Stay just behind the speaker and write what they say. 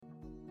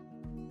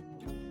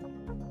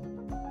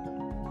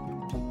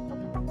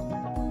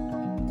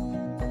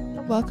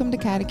Welcome to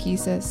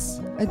Catechesis,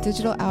 a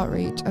digital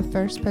outreach of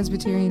First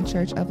Presbyterian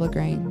Church of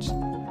LaGrange.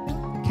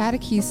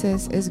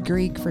 Catechesis is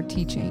Greek for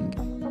teaching,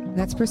 and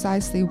that's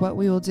precisely what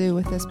we will do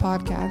with this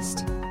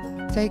podcast.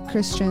 Take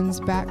Christians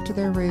back to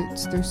their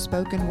roots through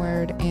spoken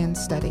word and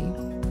study.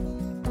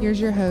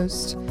 Here's your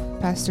host,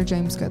 Pastor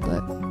James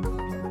Goodlett.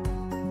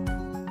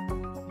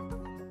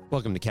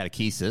 Welcome to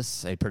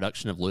Catechesis, a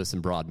production of Lewis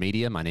and Broad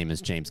Media. My name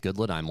is James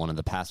Goodlett. I'm one of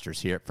the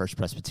pastors here at First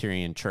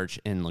Presbyterian Church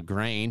in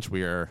LaGrange.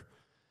 We are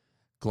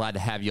glad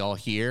to have you all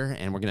here,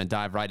 and we're going to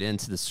dive right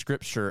into the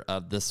scripture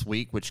of this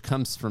week, which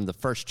comes from the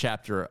first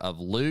chapter of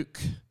Luke,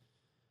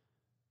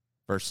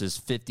 verses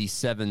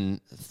 57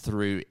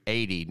 through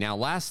 80. Now,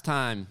 last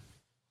time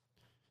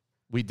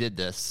we did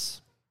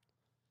this,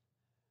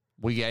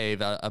 we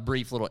gave a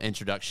brief little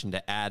introduction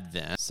to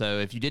Advent. So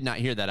if you did not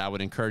hear that, I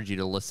would encourage you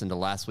to listen to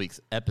last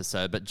week's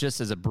episode. But just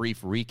as a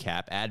brief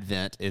recap,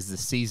 Advent is the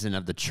season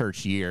of the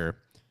church year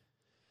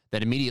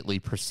that immediately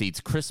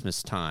precedes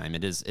Christmas time.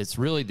 It's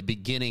really the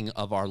beginning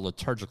of our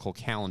liturgical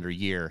calendar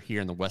year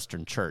here in the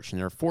Western Church. And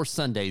there are 4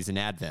 Sundays in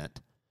Advent.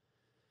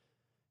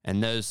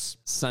 And those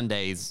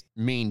Sundays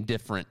mean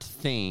different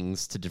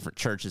things to different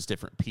churches,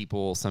 different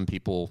people. Some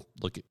people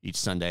look at each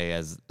Sunday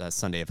as a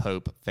Sunday of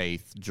hope,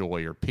 faith,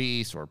 joy, or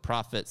peace, or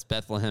prophets,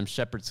 Bethlehem,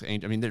 shepherds. I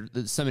mean,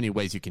 there's so many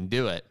ways you can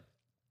do it.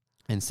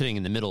 And sitting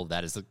in the middle of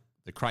that is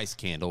the Christ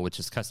candle, which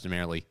is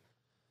customarily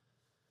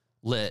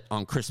lit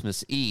on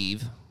Christmas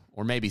Eve,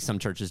 or maybe some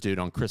churches do it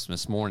on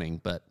Christmas morning.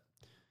 But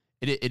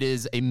it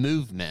is a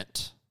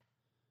movement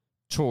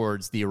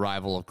towards the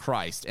arrival of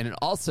Christ. And it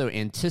also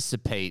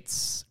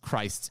anticipates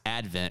Christ's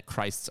advent,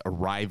 Christ's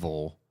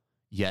arrival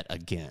yet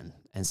again.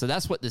 And so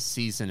that's what this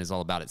season is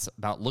all about. It's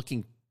about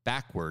looking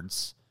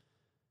backwards,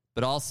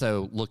 but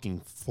also looking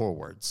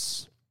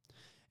forwards.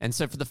 And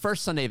so for the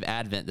first Sunday of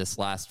Advent this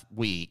last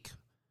week,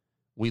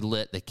 we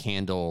lit the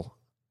candle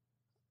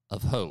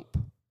of hope.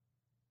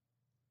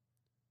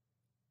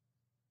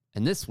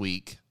 And this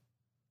week,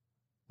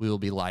 we will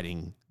be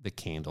lighting the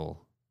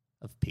candle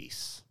of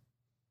peace.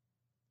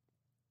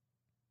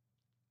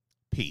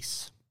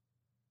 Peace.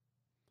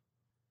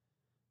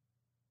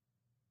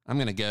 I'm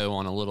going to go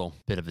on a little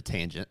bit of a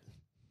tangent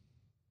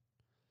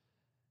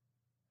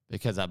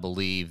because I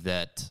believe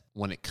that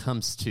when it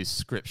comes to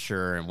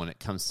Scripture and when it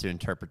comes to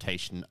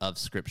interpretation of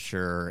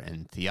Scripture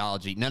and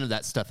theology, none of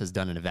that stuff is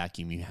done in a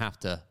vacuum. You have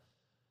to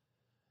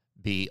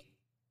be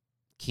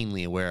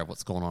keenly aware of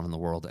what's going on in the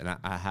world. And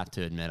I have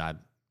to admit, I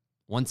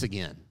once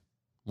again,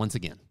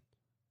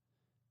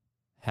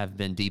 have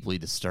been deeply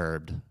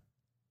disturbed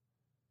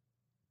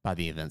by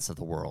the events of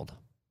the world.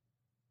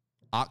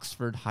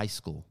 Oxford High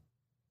School.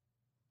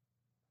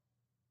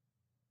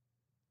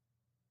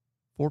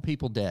 4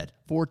 people dead.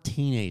 4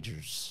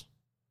 teenagers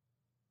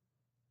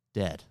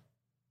dead.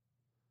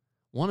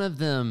 One of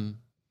them,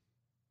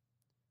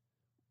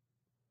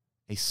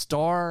 a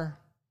star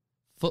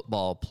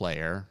football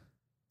player,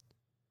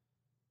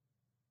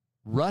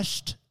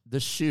 rushed the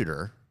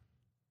shooter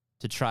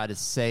to try to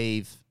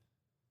save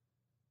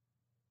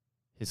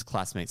his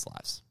classmates'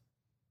 lives.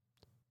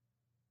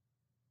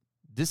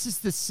 This is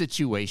the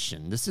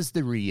situation, this is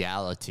the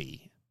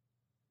reality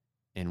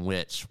in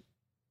which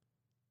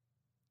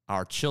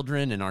our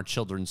children and our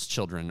children's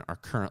children are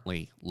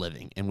currently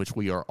living, in which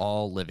we are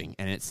all living,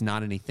 and it's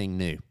not anything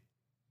new.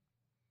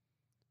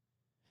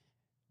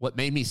 What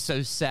made me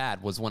so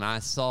sad was when I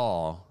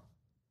saw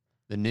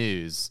the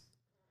news,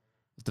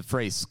 the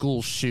phrase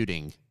school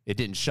shooting, it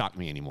didn't shock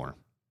me anymore.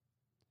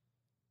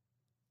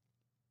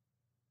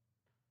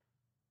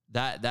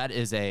 That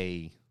is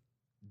a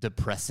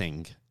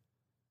depressing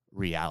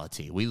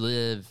reality. We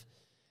live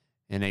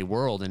in a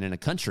world and in a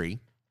country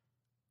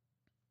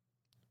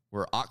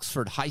where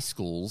Oxford high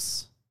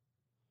schools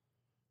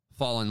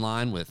fall in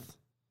line with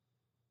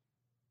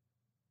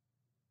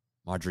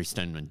Marjorie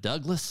Stoneman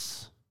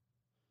Douglas,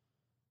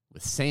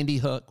 with Sandy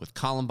Hook, with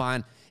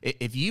Columbine.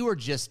 If you were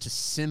just to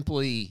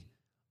simply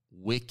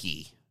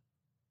wiki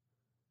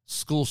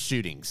school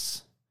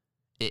shootings,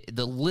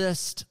 the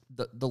list,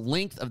 the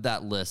length of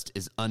that list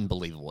is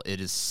unbelievable.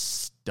 It is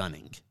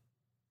stunning.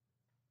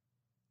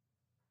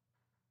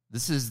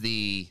 This is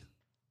the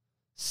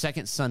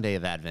second Sunday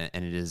of Advent,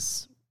 and it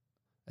is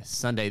a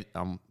Sunday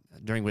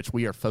during which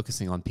we are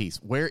focusing on peace.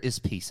 Where is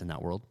peace in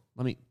that world?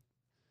 Can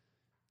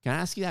I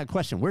ask you that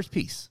question? Where's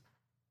peace?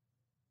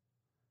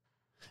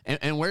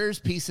 And where is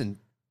peace in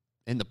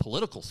the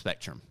political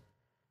spectrum?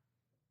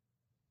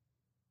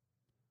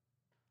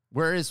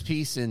 Where is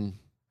peace in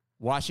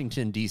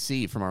Washington,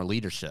 D.C. from our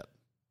leadership?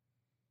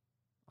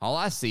 All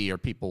I see are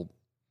people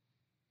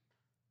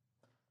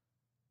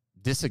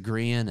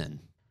disagreeing and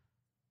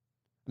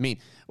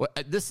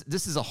this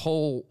is a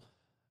whole,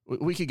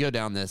 we could go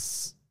down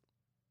this,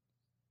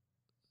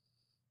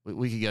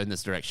 we could go in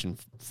this direction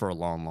for a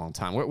long, long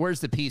time. Where's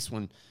the peace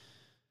when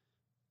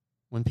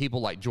people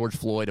like George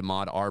Floyd,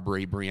 Ahmaud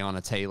Arbery,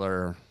 Breonna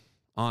Taylor,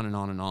 on and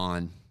on and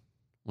on,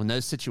 when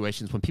those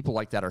situations, when people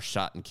like that are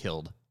shot and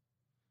killed?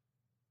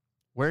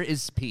 Where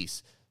is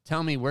peace?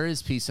 Tell me, where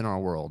is peace in our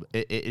world?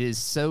 It is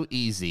so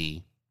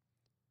easy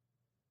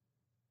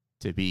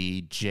to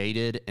be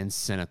jaded and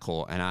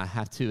cynical. And I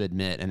have to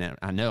admit, and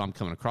I know I'm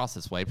coming across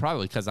this way,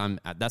 probably because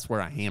that's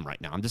where I am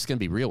right now. I'm just going to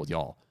be real with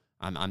y'all.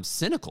 I'm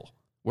cynical.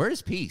 Where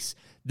is peace?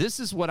 This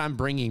is what I'm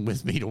bringing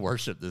with me to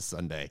worship this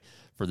Sunday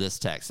for this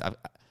text.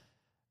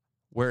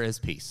 Where is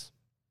peace?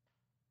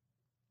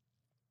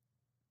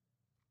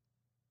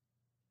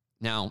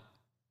 Now,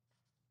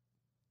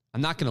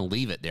 I'm not going to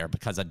leave it there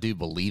because I do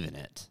believe in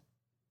it.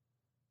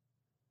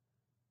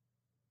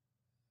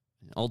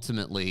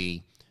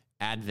 Ultimately,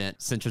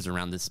 Advent centers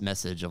around this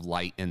message of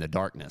light in the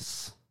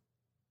darkness.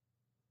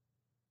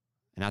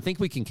 And I think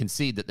we can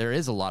concede that there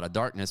is a lot of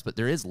darkness, but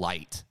there is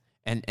light.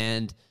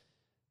 And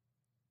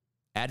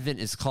Advent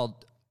is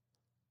called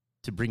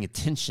to bring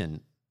attention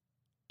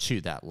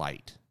to that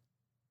light.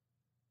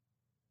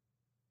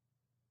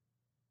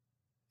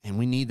 And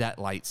we need that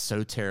light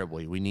so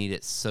terribly. We need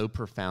it so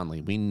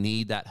profoundly. We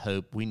need that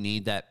hope. We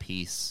need that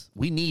peace.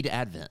 We need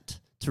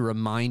Advent to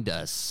remind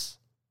us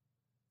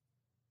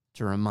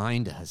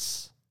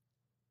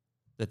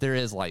that there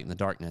is light in the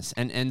darkness.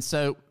 And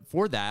so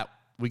for that,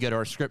 we go to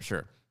our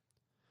scripture.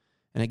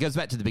 And it goes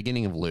back to the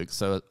beginning of Luke.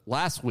 So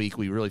last week,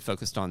 we really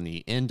focused on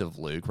the end of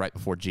Luke, right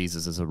before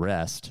Jesus'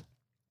 arrest.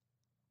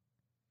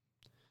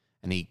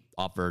 And he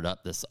offered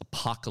up this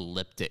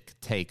apocalyptic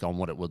take on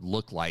what it would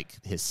look like,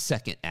 his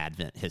second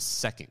advent, his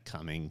second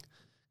coming.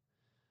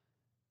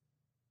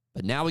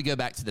 But now we go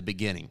back to the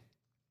beginning.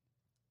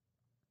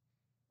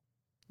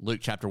 Luke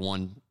chapter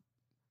 1,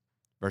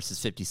 verses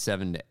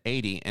 57 to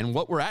 80. And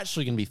what we're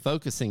actually going to be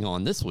focusing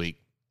on this week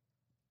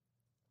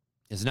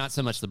is not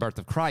so much the birth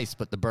of Christ,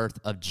 but the birth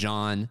of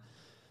John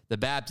the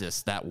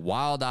Baptist, that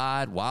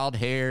wild-eyed,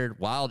 wild-haired,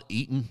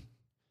 wild-eaten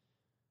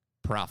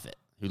prophet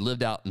who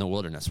lived out in the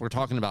wilderness. We're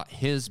talking about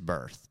his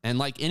birth. And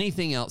like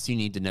anything else, you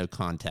need to know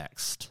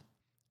context.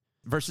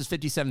 Verses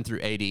 57 through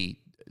 80,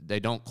 they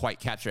don't quite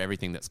capture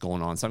everything that's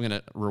going on. So I'm going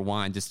to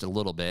rewind just a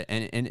little bit.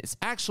 And it's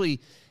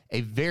actually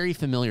a very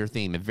familiar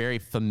theme, a very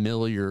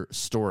familiar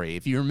story.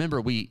 If you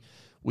remember, we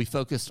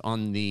focused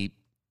on the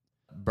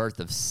birth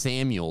of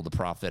Samuel, the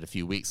prophet, a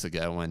few weeks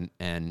ago,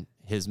 and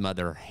his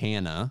mother,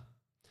 Hannah.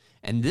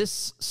 And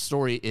this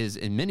story is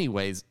in many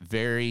ways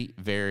very,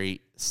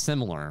 very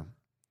similar.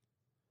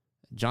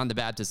 John the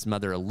Baptist's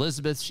mother,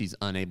 Elizabeth, she's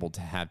unable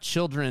to have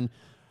children.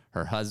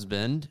 Her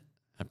husband,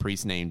 a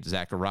priest named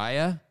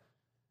Zechariah,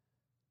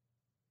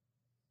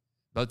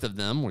 both of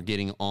them were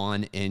getting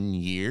on in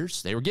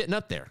years. They were getting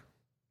up there.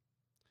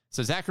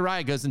 So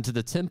Zechariah goes into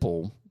the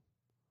temple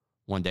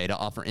one day to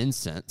offer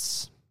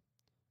incense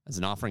as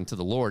an offering to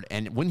the Lord.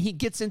 And when he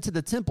gets into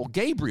the temple,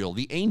 Gabriel,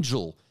 the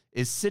angel,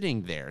 is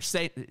sitting there,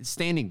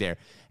 standing there.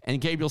 And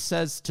Gabriel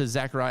says to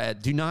Zechariah,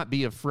 "Do not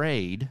be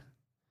afraid.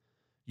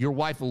 Your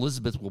wife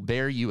Elizabeth will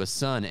bear you a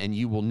son, and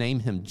you will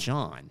name him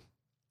John.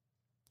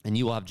 And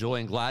you will have joy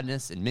and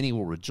gladness, and many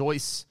will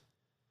rejoice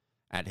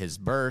at his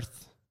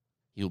birth.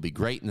 He will be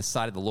great in the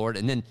sight of the Lord."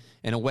 And then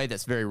in a way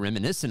that's very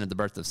reminiscent of the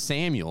birth of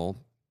Samuel,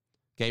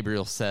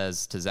 Gabriel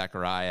says to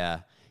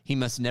Zechariah, he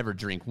must never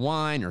drink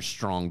wine or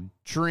strong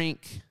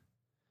drink.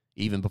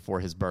 Even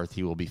before his birth,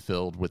 he will be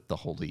filled with the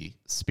Holy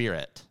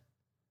Spirit.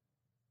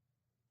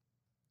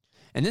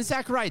 And then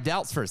Zechariah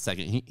doubts for a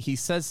second. He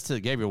says to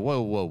Gabriel,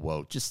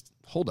 whoa, just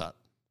hold up.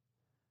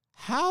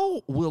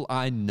 How will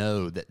I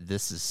know that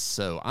this is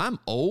so? I'm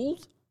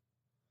old,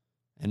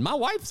 and my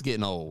wife's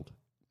getting old.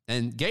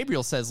 And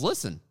Gabriel says,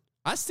 listen,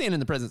 I stand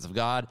in the presence of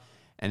God,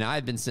 and I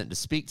have been sent to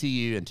speak to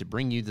you and to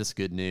bring you this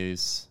good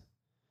news.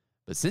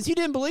 But since you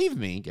didn't believe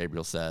me,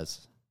 Gabriel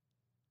says,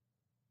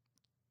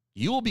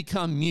 you will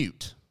become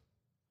mute.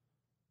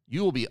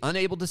 You will be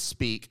unable to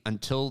speak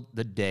until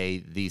the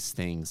day these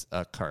things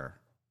occur.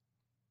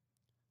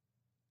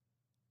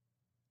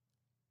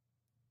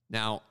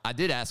 Now, I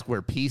did ask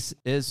where peace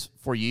is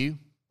for you.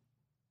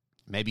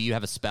 Maybe you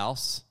have a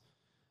spouse.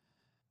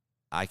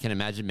 I can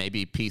imagine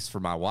maybe peace for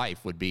my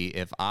wife would be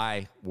if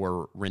I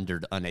were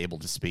rendered unable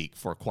to speak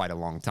for quite a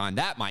long time.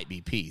 That might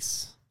be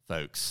peace,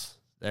 folks.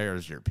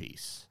 There's your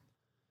peace.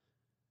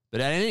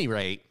 But at any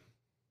rate,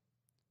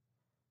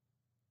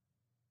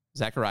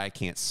 Zechariah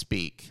can't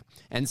speak.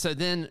 And so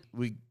then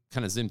we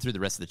kind of zoom through the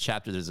rest of the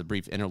chapter. There's a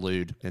brief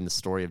interlude in the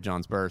story of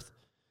John's birth.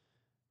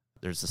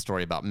 There's a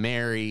story about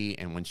Mary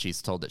and when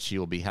she's told that she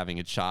will be having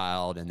a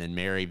child. And then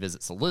Mary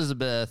visits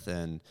Elizabeth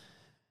and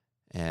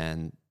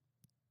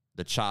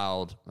the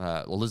child,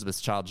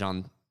 Elizabeth's child,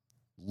 John,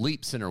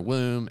 leaps in her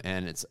womb.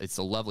 And it's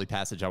a lovely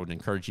passage. I would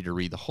encourage you to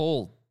read the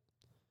whole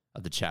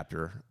of the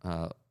chapter,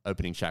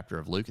 opening chapter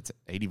of Luke. It's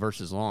 80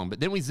 verses long. But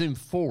then we zoom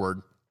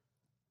forward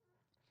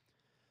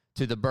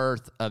to the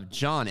birth of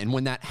John. And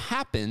when that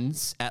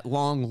happens, at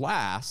long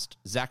last,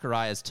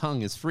 Zechariah's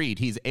tongue is freed.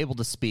 He's able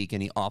to speak,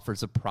 and he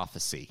offers a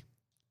prophecy.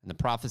 And the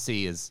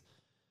prophecy is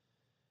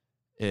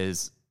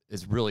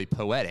really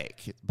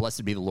poetic.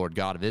 Blessed be the Lord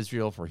God of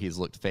Israel, for he has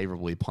looked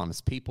favorably upon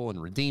his people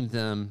and redeemed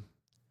them.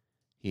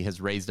 He has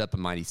raised up a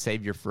mighty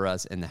Savior for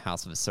us in the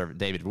house of his servant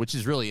David, which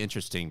is really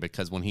interesting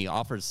because when he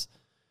offers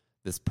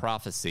this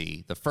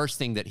prophecy, the first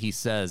thing that he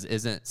says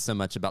isn't so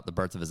much about the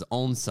birth of his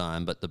own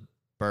son, but the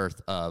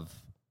birth of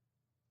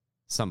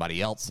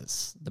somebody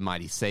else's, the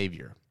mighty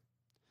Savior.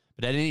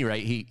 But at any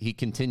rate, he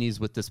continues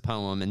with this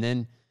poem, and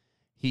then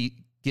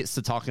he gets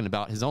to talking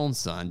about his own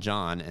son,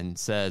 John, and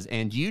says,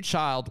 "And you,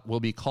 child, will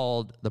be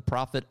called the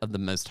prophet of the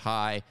Most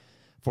High,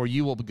 for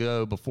you will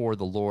go before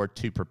the Lord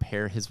to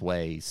prepare his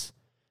ways,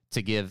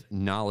 to give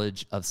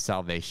knowledge of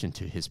salvation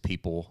to his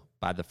people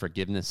by the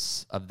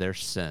forgiveness of their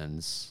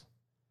sins."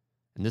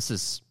 And this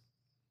is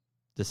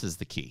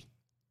the key,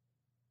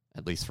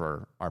 at least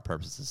for our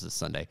purposes this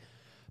Sunday.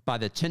 "By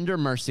the tender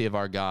mercy of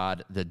our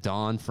God, the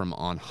dawn from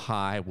on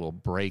high will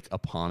break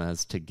upon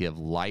us to give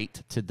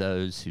light to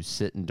those who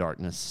sit in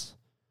darkness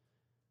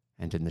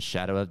and in the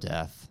shadow of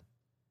death,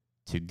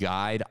 to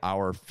guide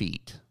our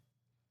feet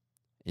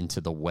into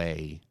the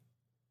way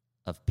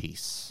of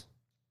peace."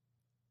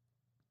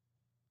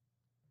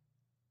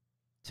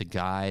 To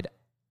guide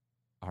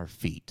our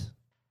feet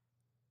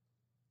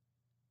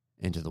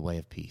into the way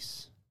of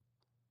peace.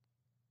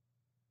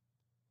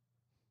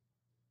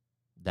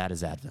 That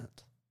is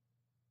Advent.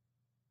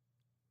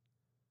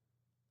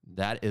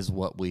 That is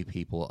what we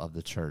people of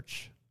the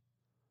church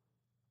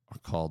are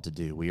called to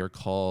do. We are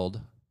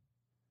called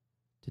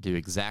to do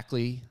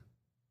exactly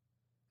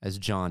as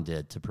John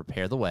did, to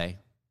prepare the way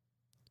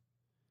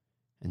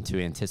and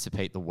to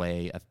anticipate the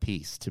way of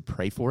peace, to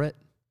pray for it,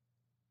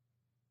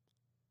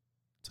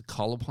 to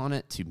call upon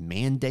it, to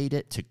mandate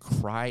it, to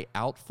cry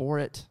out for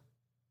it.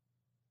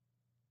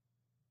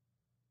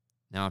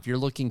 Now, if you're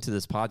looking to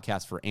this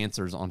podcast for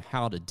answers on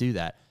how to do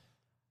that,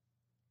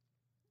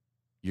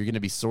 you're going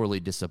to be sorely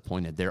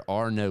disappointed. There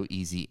are no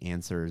easy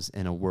answers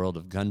in a world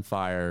of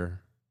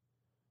gunfire,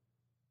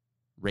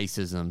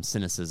 racism,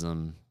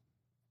 cynicism,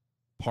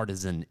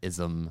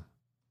 partisanism,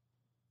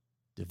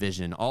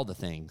 division, all the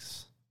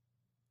things.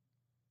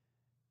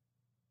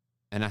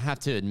 And I have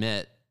to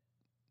admit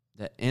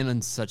that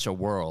in such a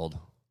world,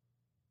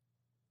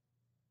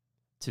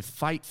 to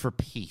fight for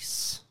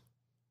peace,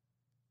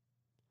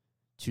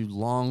 to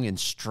long and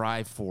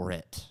strive for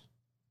it,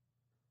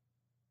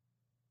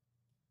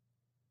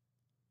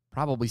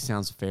 probably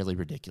sounds fairly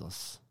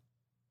ridiculous.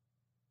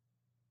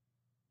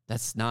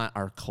 That's not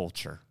our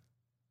culture.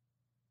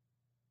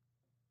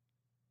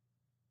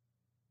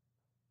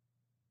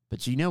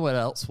 But you know what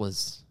else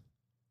was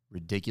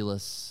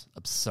ridiculous,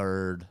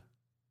 absurd,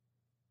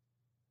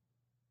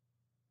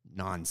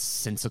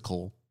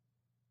 nonsensical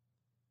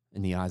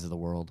in the eyes of the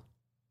world?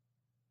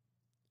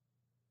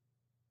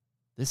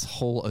 This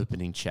whole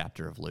opening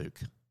chapter of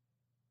Luke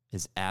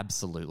is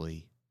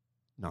absolutely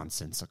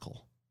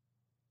nonsensical.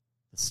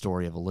 The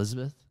story of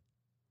Elizabeth,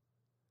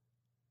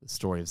 the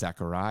story of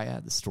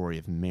Zechariah, the story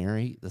of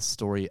Mary, the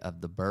story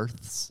of the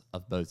births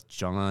of both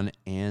John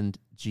and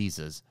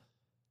Jesus.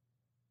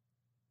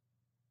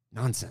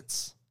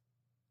 Nonsense.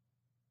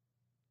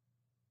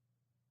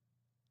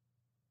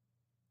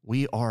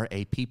 We are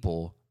a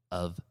people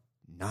of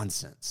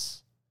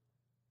nonsense.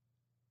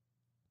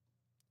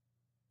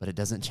 But it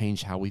doesn't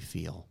change how we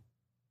feel.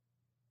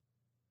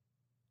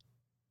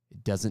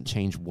 It doesn't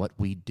change what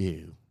we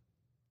do.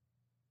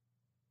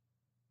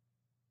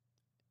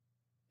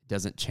 It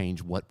doesn't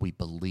change what we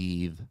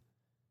believe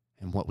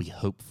and what we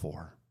hope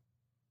for.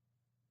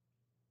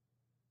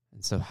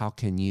 And so how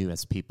can you,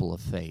 as people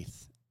of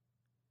faith,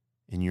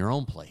 in your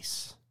own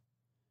place,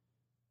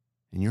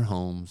 in your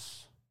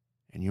homes,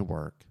 in your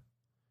work,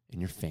 in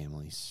your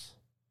families,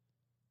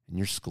 in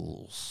your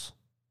schools,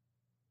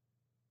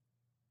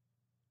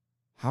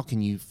 how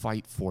can you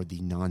fight for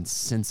the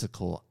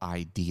nonsensical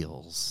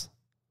ideals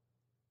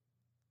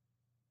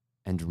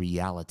and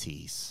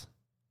realities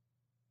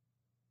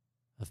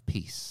of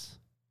peace?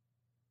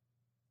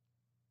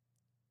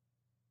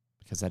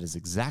 Because that is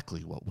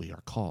exactly what we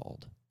are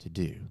called to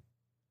do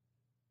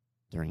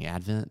during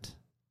Advent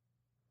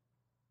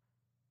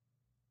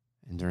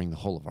and during the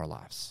whole of our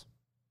lives.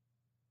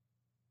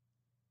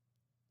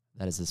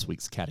 That is this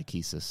week's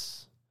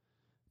catechesis.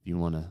 If you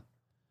want to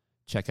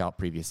check out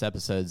previous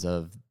episodes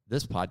of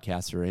this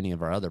podcast or any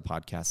of our other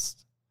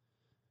podcasts,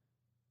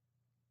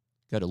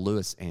 go to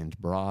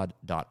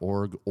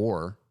lewisandbroad.org,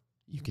 or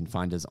you can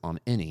find us on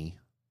any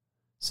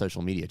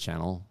social media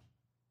channel,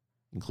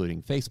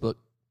 including Facebook,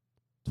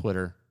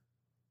 Twitter,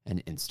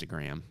 and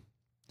Instagram.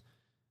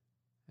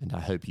 And I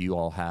hope you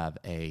all have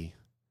a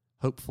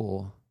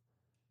hopeful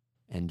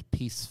and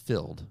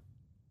peace-filled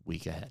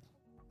week ahead.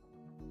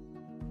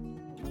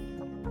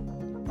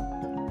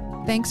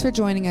 Thanks for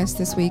joining us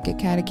this week at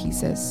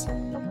Catechesis.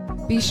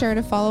 Be sure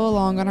to follow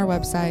along on our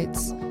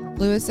websites,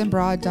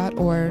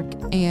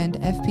 lewisandbroad.org and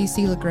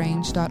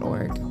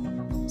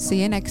fpclagrange.org.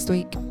 See you next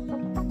week.